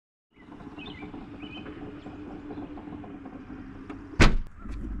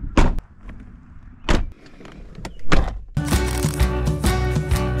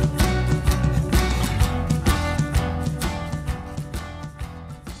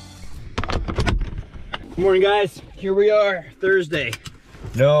Good morning, guys. Here we are, Thursday.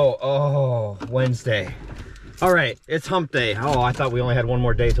 No, oh, Wednesday. All right, it's hump day. Oh, I thought we only had one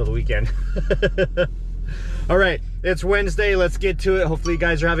more day till the weekend. All right, it's Wednesday. Let's get to it. Hopefully you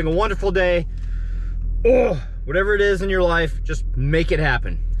guys are having a wonderful day. Oh, whatever it is in your life, just make it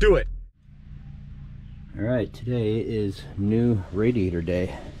happen. Do it. All right, today is new radiator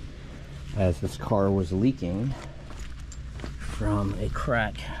day, as this car was leaking from a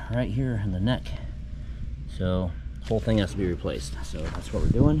crack right here in the neck. So the whole thing has to be replaced. So that's what we're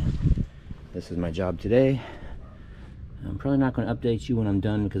doing. This is my job today. I'm probably not going to update you when I'm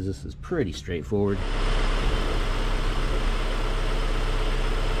done because this is pretty straightforward.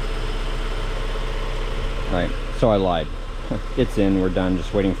 All right, so I lied. It's in, we're done,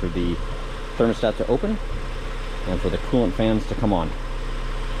 just waiting for the thermostat to open and for the coolant fans to come on.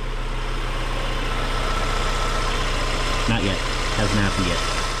 Not yet, hasn't happened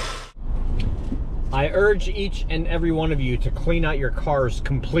yet. I urge each and every one of you to clean out your cars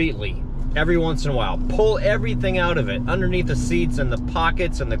completely every once in a while. Pull everything out of it, underneath the seats and the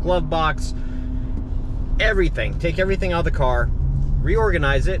pockets and the glove box, everything. Take everything out of the car,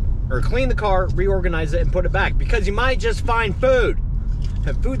 reorganize it, or clean the car, reorganize it, and put it back, because you might just find food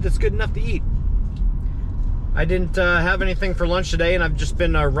that's good enough to eat. I didn't have anything for lunch today, and I've just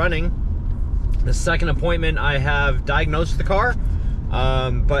been running. The second appointment, I have diagnosed the car,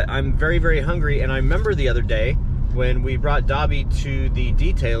 but I'm very, very hungry. And I remember the other day when we brought Dobby to the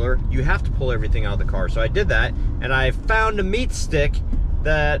detailer, you have to pull everything out of the car. So I did that, and I found a meat stick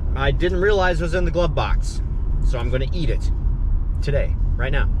that I didn't realize was in the glove box. So I'm gonna eat it today,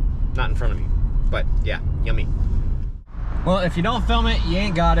 right now. Not in front of you, but yeah, yummy. Well, if you don't film it, you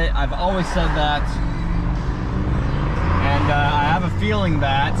ain't got it. I've always said that. And I have a feeling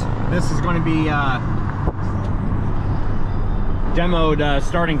that this is going to be demoed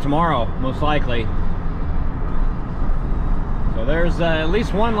starting tomorrow, most likely. So there's at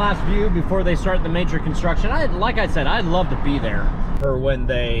least one last view before they start the major construction. Like I said, I'd love to be there for when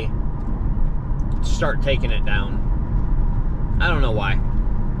they start taking it down. I don't know why.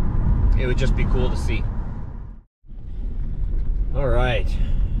 It would just be cool to see. All right,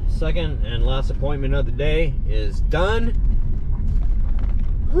 second and last appointment of the day is done.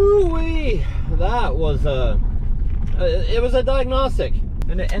 Hoo-wee! That was it was a diagnostic,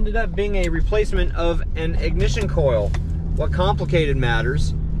 and it ended up being a replacement of an ignition coil. What complicated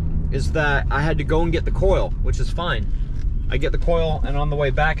matters is that I had to go and get the coil, which is fine. I get the coil, and on the way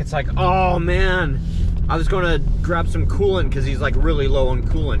back, it's like, oh man, I was gonna grab some coolant because he's like really low on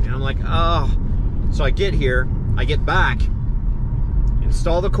coolant, and I'm like, oh. So I get here, I get back,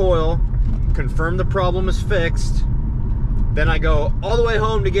 install the coil, confirm the problem is fixed, then I go all the way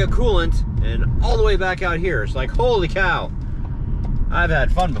home to get coolant and all the way back out here. It's like, holy cow, I've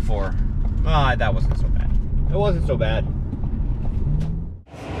had fun before. Ah, that wasn't so bad. It wasn't so bad.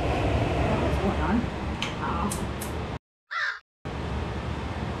 What's going on?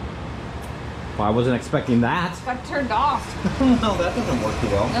 Well, I wasn't expecting that. It's got turned off. No, that doesn't work too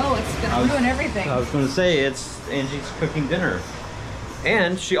well. No, it's gonna ruin everything. I was going to say, it's Angie's cooking dinner.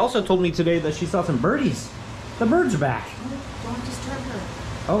 And she also told me today that she saw some birdies. The birds are back. Don't disturb her.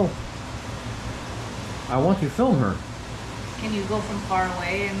 Oh. I want to film her. Can you go from far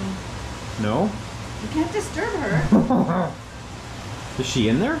away and... No. You can't disturb her. Is she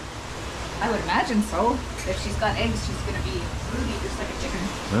in there? I would imagine so. If she's got eggs, she's gonna be broody just like a chicken.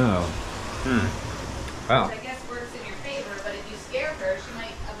 Oh. Wow. Which I guess works in your favor, but if you scare her, she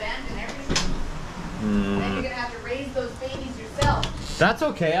might abandon everything. Then you're gonna have to raise those babies yourself. That's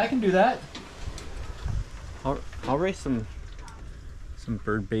okay, I can do that. I'll raise some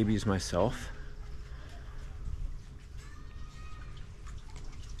bird babies myself.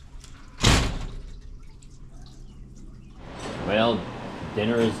 Well,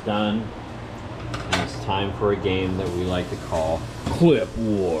 dinner is done, and it's time for a game that we like to call Clip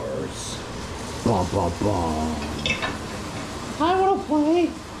Wars. Bum, bum, bum. I want to play.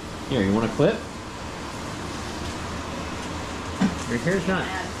 Here, you want a clip? Your hair's not...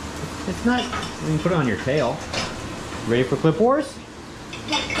 It's not... You can put it on your tail. Ready for Clip Wars?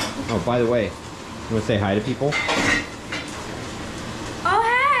 Yeah. Oh, by the way, you want to say hi to people? Oh,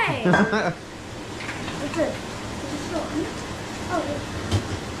 hey! What's it? Oh,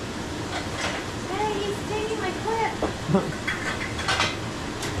 hey, he's taking my clip.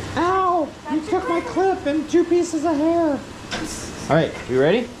 Ow! You took my clip and 2 pieces of hair. All right, you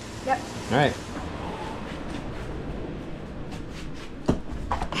ready? Yep. All right.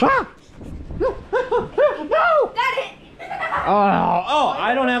 Ah! No! Got it! Oh,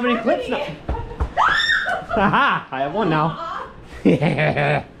 I don't have any clips now. Haha, I have one now.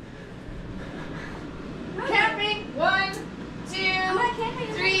 Yeah.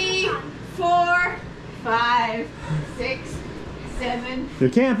 5, 6, 7, You're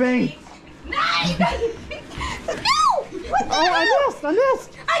camping. 8, 9. No! What the hell? I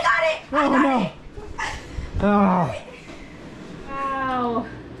missed. I got it! Oh no. Oh, Wow.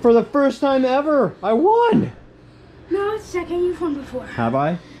 for the first time ever, I won. No, it's second. You've won before. Have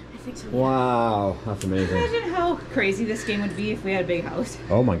I? I think so. Wow, that's amazing. Imagine how crazy this game would be if we had a big house.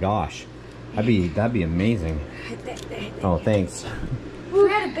 Oh my gosh, that'd be amazing. Oh, thanks. If we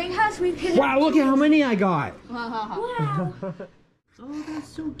had a big house, we could. Wow, look at how many I got. Wow. Oh, that's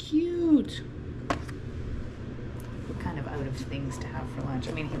so cute. We're kind of out of things to have for lunch.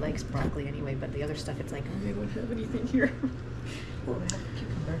 I mean, he likes broccoli anyway, but the other stuff, it's like, oh, they don't have anything here. Oh, I have a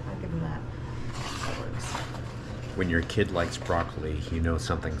cucumber. I'll give him that. That works. When your kid likes broccoli, you know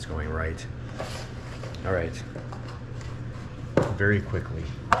something's going right. All right. Very quickly,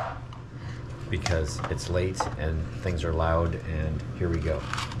 because it's late and things are loud, and here we go.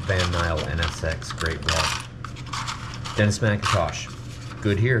 Van Nile NSX, great red. Dennis McIntosh,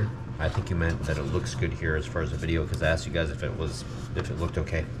 good here. I think you meant that it looks good here as far as the video, because I asked you guys if it looked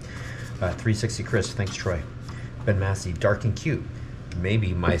okay. 360 Chris, thanks Troy. Ben Massey, dark and cute.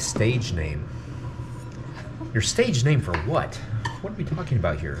 Maybe my stage name. Your stage name for what? What are we talking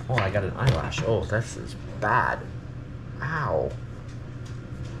about here? Oh, I got an eyelash. Oh, that's bad. Ow.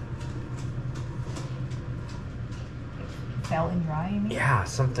 Fell in your eye, you mean? Yeah,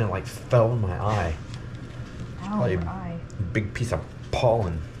 something like fell in my eye. Ow, Probably your a eye. big piece of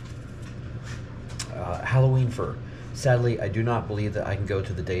pollen. Halloween fur. Sadly, I do not believe that I can go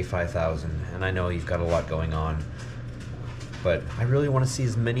to the day 5,000, and I know you've got a lot going on, but I really want to see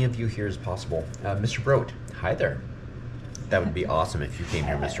as many of you here as possible. Mr. Broat, hi there. That would be awesome if you came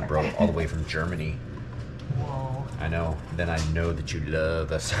here, Mr. Broat, all the way from Germany. Whoa. I know. Then I know that you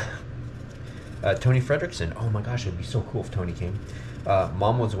love us. Tony Fredrickson. Oh my gosh, it'd be so cool if Tony came.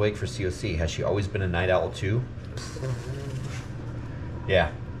 Mom was awake for COC. Has she always been a night owl too?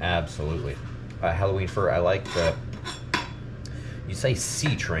 Yeah, absolutely. Halloween fur. I like the. You say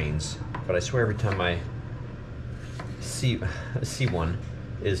C trains, but I swear every time I see one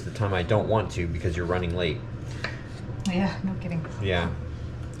is the time I don't want to because you're running late. Yeah, no kidding. Yeah.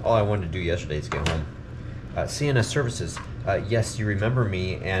 All I wanted to do yesterday is get home. CNS Services. Yes, you remember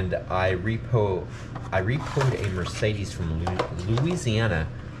me, and I repoed a Mercedes from Louisiana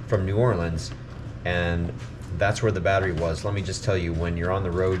from New Orleans, and that's where the battery was. Let me just tell you, when you're on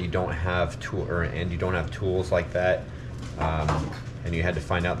the road, you don't have you don't have tools like that, and you had to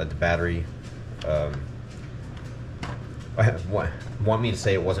find out that the battery. Want me to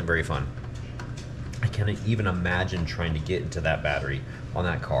say it wasn't very fun. I can't even imagine trying to get into that battery on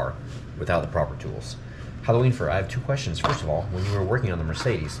that car without the proper tools. Halloween fur, I have 2 questions. First of all, when you were working on the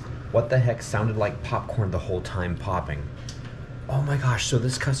Mercedes, what the heck sounded like popcorn the whole time popping? Oh my gosh, so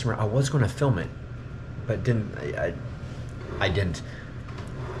this customer, I was going to film it, but I didn't.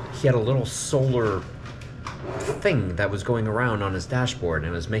 He had a little solar thing that was going around on his dashboard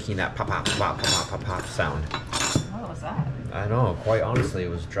and it was making that pop, pop, pop, pop, pop, pop sound. What was that? I know, quite honestly, it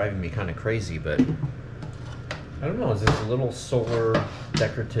was driving me kind of crazy, but I don't know, is this a little solar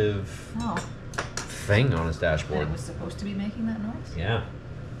decorative Oh. thing on his And dashboard? it was supposed to be making that noise? Yeah.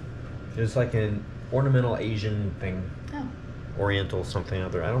 It was like an ornamental Asian thing, Oh. Oriental something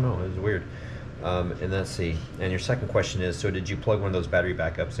other. I don't know, it was weird. And let's see. And your second question is, so did you plug one of those battery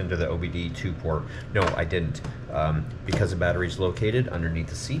backups into the OBD2 port? No, I didn't. Because the battery's located underneath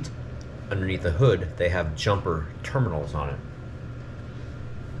the seat, underneath the hood, they have jumper terminals on it.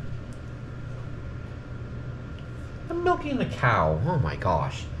 I'm milking the cow. Oh my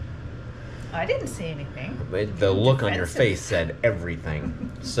gosh. I didn't say anything. The look on your Defensive. face said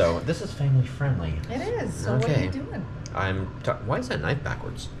everything. So this is family friendly. It is. So what are Okay. you doing? Why is that knife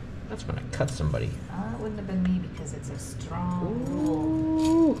backwards? That's when I cut somebody. It wouldn't have been me because it's a strong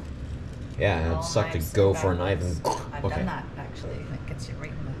rule. Ooh. Yeah, All it'd suck to knives go are for a knife and. backwards. I've Okay. done that actually. And it gets you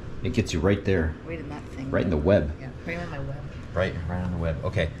right in It gets you right there, that thing. right in the web. Yeah, right in my web. Right on the web.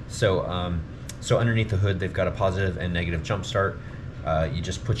 Okay, so so underneath the hood, they've got a positive and negative jump start. You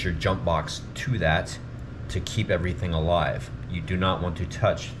just put your jump box to that to keep everything alive. You do not want to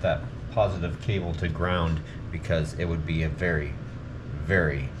touch that positive cable to ground because it would be a very,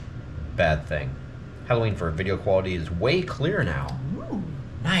 very bad thing. Halloween for video quality is way clear now. Ooh.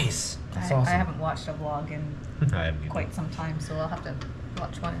 Nice. That's I awesome. haven't watched a vlog in I haven't either. quite some time, so I'll have to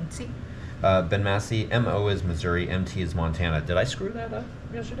watch one and see. Ben Massey, MO is Missouri, MT is Montana. Did I screw that up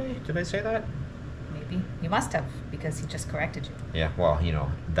yesterday? Did I say that? Maybe. You must have, because he just corrected you. Yeah, well, you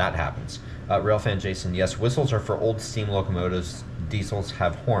know, that happens. Rail fan Jason, yes, whistles are for old steam locomotives. Diesels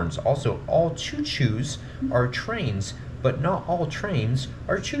have horns. Also, all choo-choos are trains, but not all trains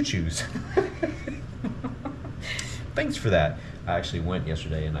are choo-choos. thanks for that. I actually went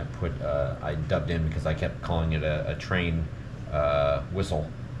yesterday and I dubbed in because I kept calling it a train whistle.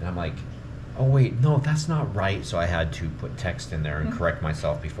 And I'm like, oh wait, no, that's not right. So I had to put text in there and correct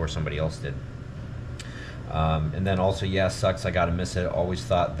myself before somebody else did. And then also, yeah, sucks, I gotta miss it. Always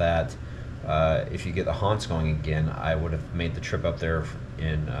thought that if you get the haunts going again, I would have made the trip up there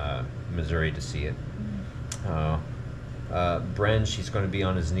in Missouri to see it. Bren, she's going to be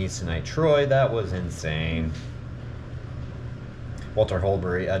on his knees tonight. Troy, that was insane. Walter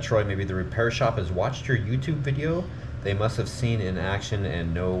Holbury, Troy, maybe the repair shop has watched your YouTube video. They must have seen in action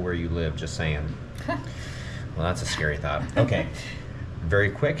and know where you live, just saying. Well, that's a scary thought. Okay,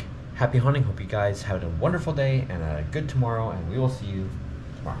 very quick. Happy hunting. Hope you guys have a wonderful day and a good tomorrow, and we will see you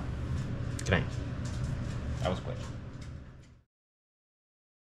tomorrow. Good night. That was quick.